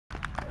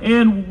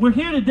And we're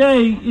here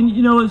today, and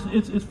you know,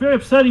 it's very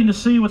upsetting to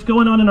see what's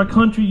going on in our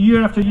country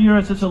year after year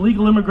as this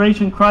illegal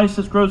immigration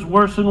crisis grows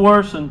worse and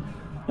worse. And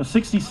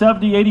 60,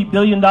 70, 80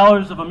 billion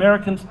dollars of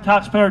American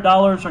taxpayer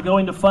dollars are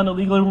going to fund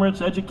illegal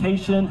immigrants'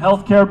 education,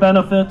 health care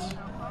benefits,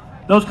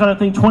 those kind of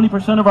things.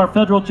 20% of our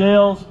federal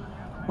jails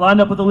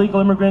lined up with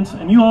illegal immigrants.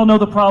 And you all know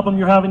the problem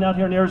you're having out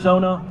here in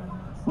Arizona.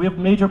 We have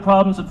major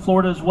problems in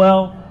Florida as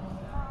well.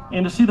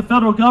 And to see the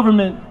federal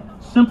government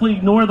simply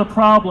ignore the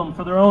problem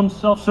for their own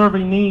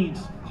self-serving needs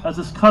as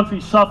this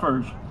country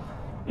suffers,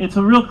 it's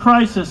a real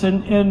crisis.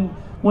 And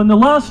when the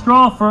last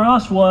straw for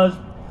us was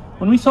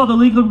when we saw the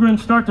legal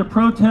immigrants start to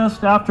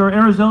protest after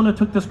Arizona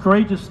took this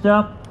courageous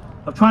step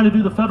of trying to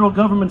do the federal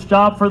government's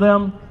job for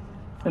them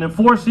and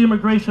enforce the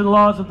immigration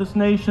laws of this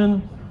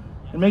nation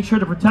and make sure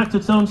to protect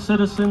its own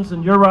citizens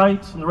and your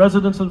rights and the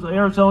residents of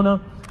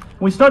Arizona.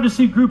 And we started to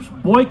see groups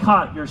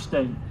boycott your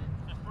state.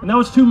 And that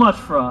was too much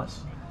for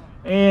us.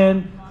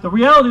 And the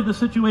reality of the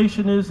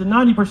situation is that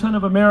 90%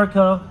 of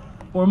America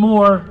or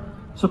more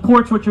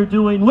supports what you're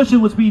doing, wish it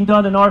was being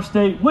done in our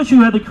state, wish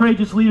you had the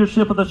courageous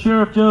leadership of the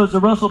Sheriff Joes, the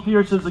Russell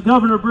Pierces, the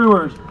Governor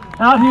Brewers,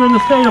 out here in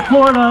the state of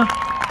Florida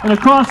and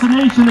across the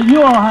nation that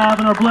you all have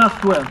and are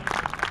blessed with.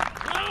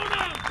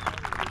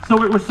 So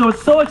we're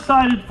so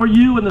excited for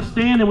you in the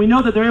stand, and we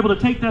know that they're able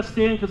to take that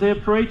stand because they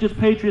have courageous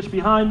patriots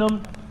behind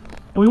them.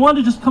 And we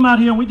wanted to just come out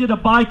here and we did a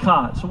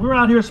boycott. So we were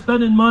out here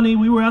spending money.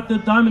 We were at the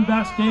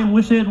Diamondbacks game,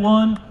 wish they had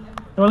won.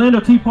 The Orlando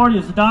Tea Party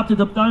has adopted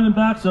the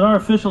Diamondbacks as our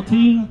official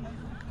team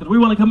because we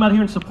want to come out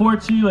here and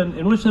support you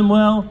and wish them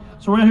well.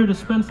 So we're out here to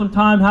spend some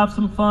time, have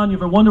some fun. You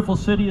have a wonderful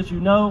city, as you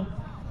know,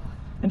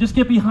 and just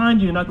get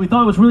behind you. And we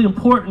thought it was really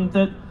important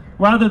that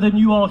rather than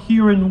you all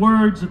hearing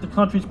words that the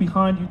country's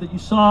behind you, that you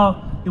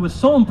saw it was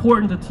so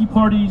important to Tea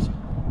Parties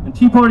and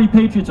Tea Party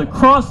patriots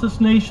across this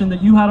nation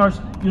that you had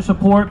your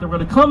support, that we're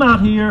going to come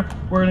out here,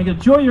 we're going to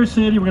enjoy your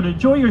city, we're going to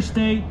enjoy your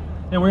state,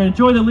 and we're going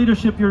to enjoy the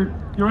leadership your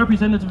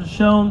representatives have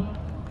shown,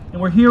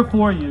 and we're here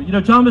for you. You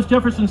know, John Thomas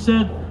Jefferson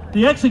said,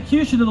 the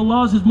execution of the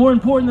laws is more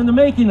important than the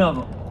making of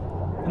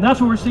them. And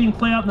that's what we're seeing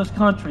play out in this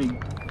country.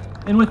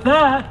 And with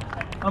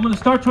that, I'm going to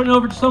start turning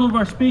over to some of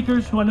our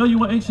speakers who I know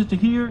you are anxious to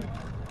hear.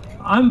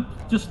 I'm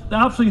just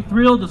absolutely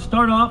thrilled to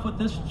start off with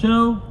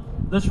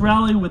this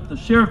rally with the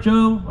Sheriff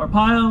Joe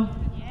Arpaio,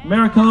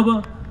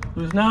 Maricopa,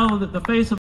 who's now the face of